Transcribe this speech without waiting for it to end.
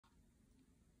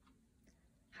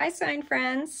Hi sewing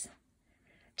friends.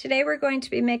 Today we're going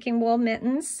to be making wool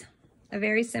mittens, a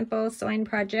very simple sewing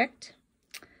project.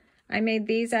 I made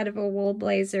these out of a wool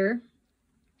blazer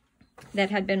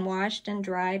that had been washed and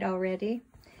dried already.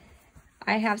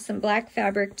 I have some black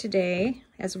fabric today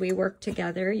as we work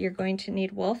together. You're going to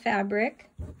need wool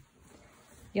fabric.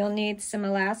 You'll need some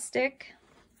elastic,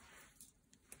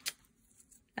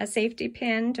 a safety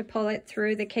pin to pull it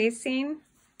through the casing,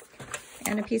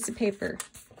 and a piece of paper.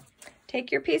 Take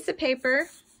your piece of paper,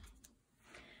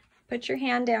 put your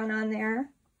hand down on there,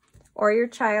 or your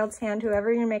child's hand,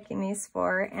 whoever you're making these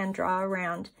for, and draw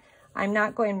around. I'm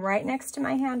not going right next to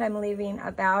my hand. I'm leaving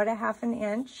about a ½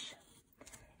 inch,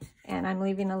 and I'm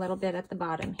leaving a little bit at the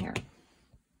bottom here.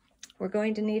 We're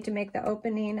going to need to make the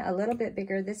opening a little bit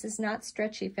bigger. This is not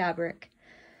stretchy fabric,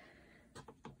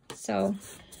 so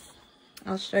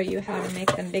I'll show you how to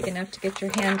make them big enough to get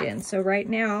your hand in. So right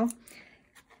now,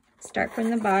 start from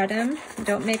the bottom.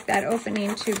 Don't make that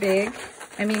opening too big.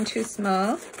 Too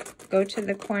small. Go to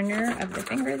the corner of the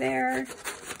finger there,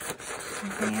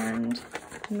 and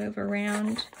move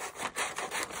around,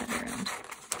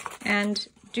 and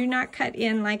do not cut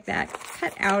in like that.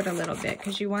 Cut out a little bit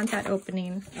because you want that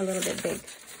opening a little bit big.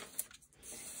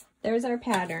 There's our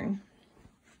pattern.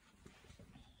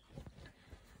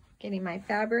 Getting my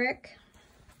fabric.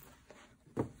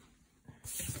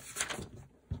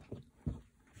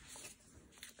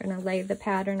 I'm going to lay the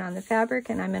pattern on the fabric,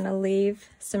 and I'm going to leave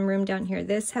some room down here.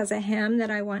 This has a hem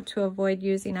that I want to avoid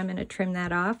using. I'm going to trim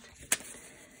that off.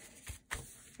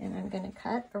 And I'm going to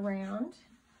cut around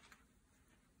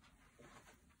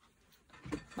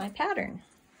my pattern.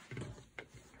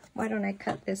 Why don't I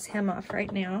cut this hem off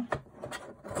right now?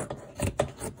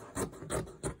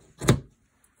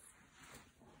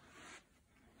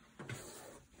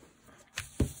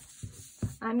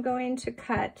 I'm going to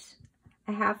cut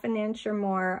a ½ inch or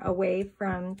more away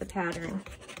from the pattern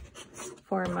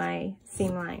for my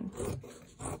seam line.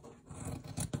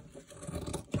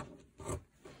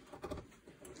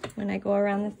 When I go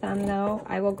around the thumb though,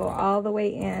 I will go all the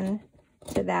way in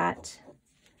to that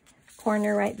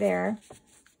corner right there.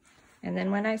 And then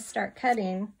when I start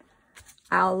cutting,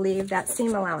 I'll leave that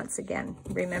seam allowance again.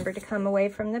 Remember to come away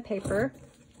from the paper.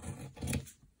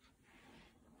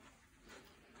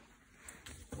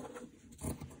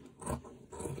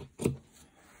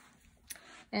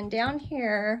 And down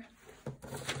here,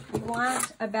 you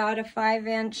want about a 5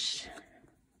 inches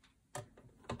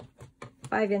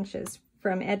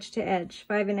from edge to edge.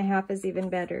 5½ is even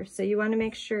better. So you want to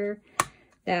make sure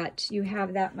that you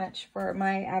have that much. For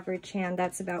my average hand,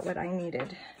 that's about what I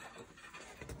needed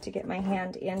to get my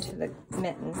hand into the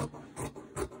mitten.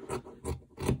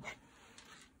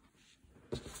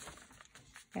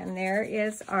 And there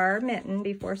is our mitten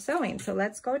before sewing. So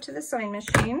let's go to the sewing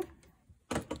machine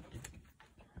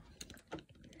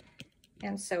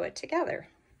and sew it together.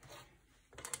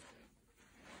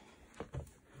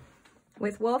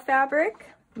 With wool fabric,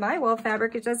 my wool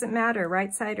fabric, it doesn't matter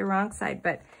right side or wrong side,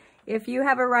 but if you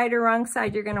have a right or wrong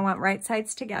side, you're going to want right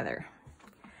sides together.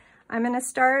 I'm going to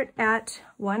start at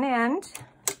one end,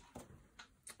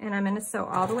 and I'm going to sew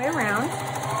all the way around.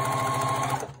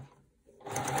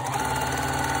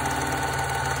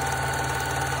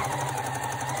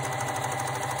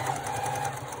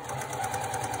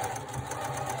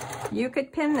 You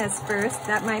could pin this first,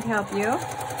 that might help you.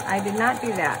 I did not do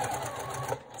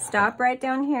that. Stop right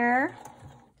down here,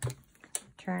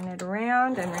 turn it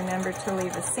around, and remember to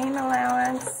leave a seam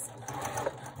allowance.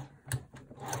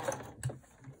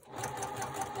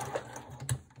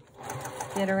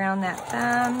 Get around that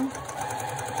thumb.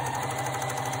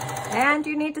 And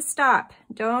you need to stop.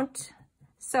 Don't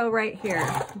sew right here.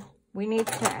 We need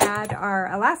to add our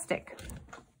elastic.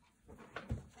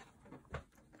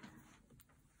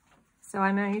 So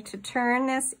I'm going to turn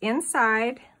this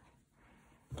inside.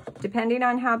 Depending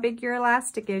on how big your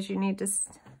elastic is, you need to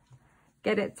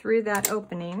get it through that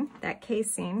opening, that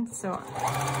casing. So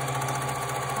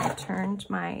I turned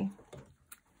my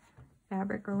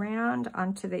fabric around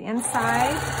onto the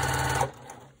inside.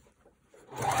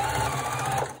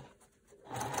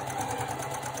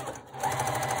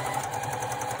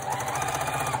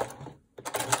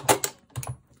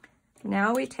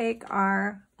 Now we take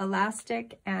our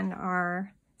elastic and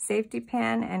our safety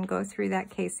pin and go through that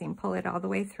casing, pull it all the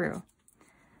way through.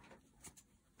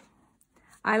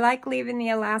 I like leaving the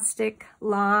elastic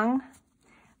long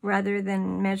rather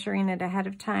than measuring it ahead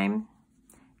of time,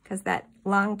 because that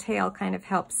long tail kind of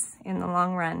helps in the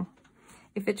long run.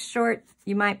 If it's short,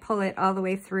 you might pull it all the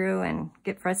way through and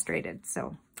get frustrated.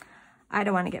 So I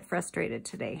don't want to get frustrated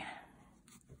today.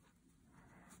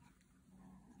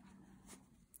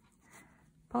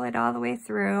 Pull it all the way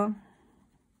through.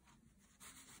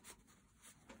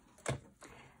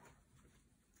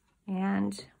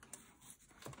 And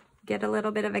get a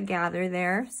little bit of a gather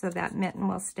there so that mitten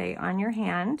will stay on your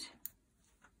hand.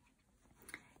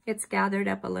 It's gathered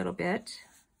up a little bit,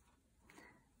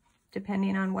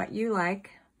 depending on what you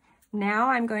like. Now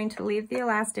I'm going to leave the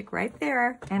elastic right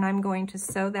there, and I'm going to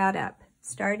sew that up.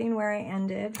 Starting where I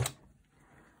ended,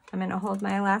 I'm going to hold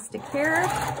my elastic here,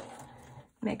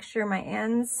 make sure my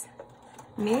ends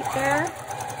meet there,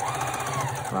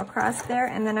 go across there,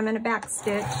 and then I'm going to back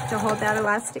stitch to hold that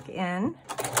elastic in.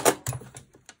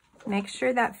 Make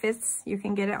sure that fits, you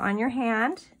can get it on your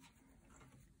hand.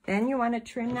 Then you want to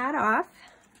trim that off.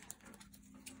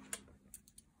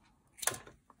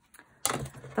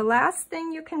 The last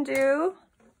thing you can do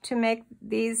to make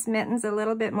these mittens a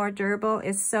little bit more durable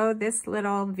is sew this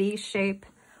little V shape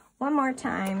one more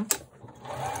time.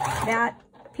 That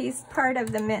part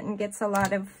of the mitten gets a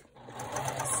lot of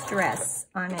stress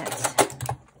on it.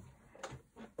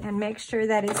 And make sure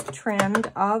that is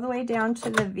trimmed all the way down to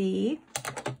the V.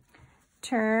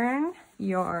 Turn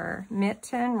your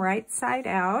mitten right side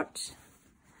out.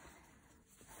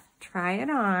 Try it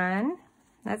on.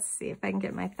 Let's see if I can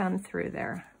get my thumb through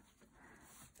there.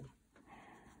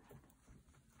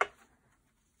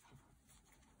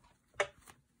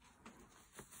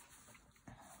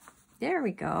 There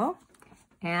we go.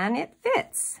 And it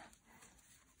fits.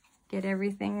 Get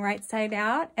everything right side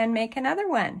out and make another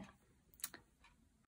one.